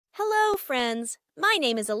Hello, friends. My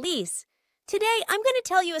name is Elise. Today, I'm going to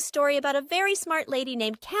tell you a story about a very smart lady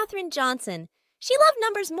named Katherine Johnson. She loved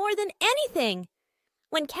numbers more than anything.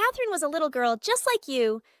 When Katherine was a little girl just like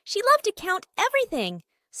you, she loved to count everything.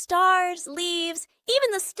 Stars, leaves,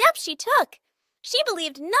 even the steps she took. She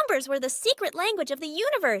believed numbers were the secret language of the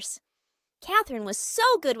universe. Katherine was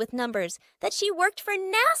so good with numbers that she worked for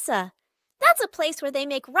NASA. That's a place where they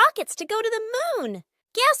make rockets to go to the moon.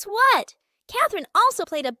 Guess what? Katherine also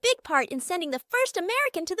played a big part in sending the first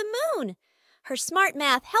American to the moon. Her smart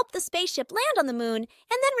math helped the spaceship land on the moon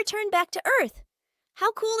and then return back to Earth.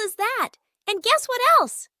 How cool is that? And guess what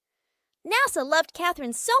else? NASA loved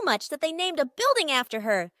Katherine so much that they named a building after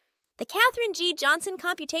her. The Katherine G. Johnson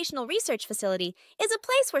Computational Research Facility is a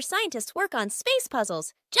place where scientists work on space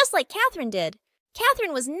puzzles, just like Katherine did.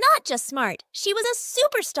 Katherine was not just smart, she was a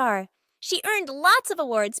superstar. She earned lots of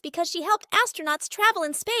awards because she helped astronauts travel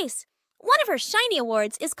in space. One of her shiny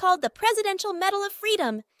awards is called the Presidential Medal of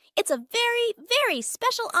Freedom. It's a very, very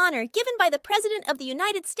special honor given by the President of the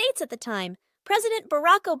United States at the time, President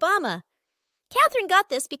Barack Obama. Katherine got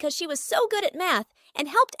this because she was so good at math and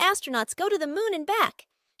helped astronauts go to the moon and back.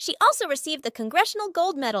 She also received the Congressional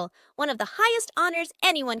Gold Medal, one of the highest honors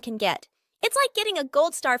anyone can get. It's like getting a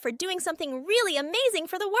gold star for doing something really amazing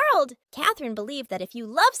for the world. Katherine believed that if you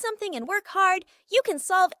love something and work hard, you can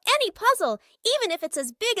solve any puzzle, even if it's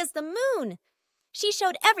as big as the moon. She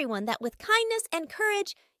showed everyone that with kindness and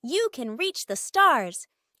courage, you can reach the stars.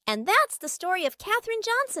 And that's the story of Katherine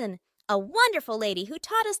Johnson, a wonderful lady who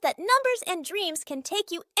taught us that numbers and dreams can take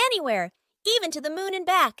you anywhere, even to the moon and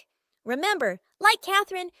back. Remember, like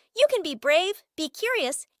Katherine, you can be brave, be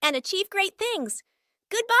curious, and achieve great things.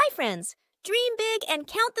 Goodbye, friends. Dream big and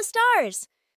count the stars.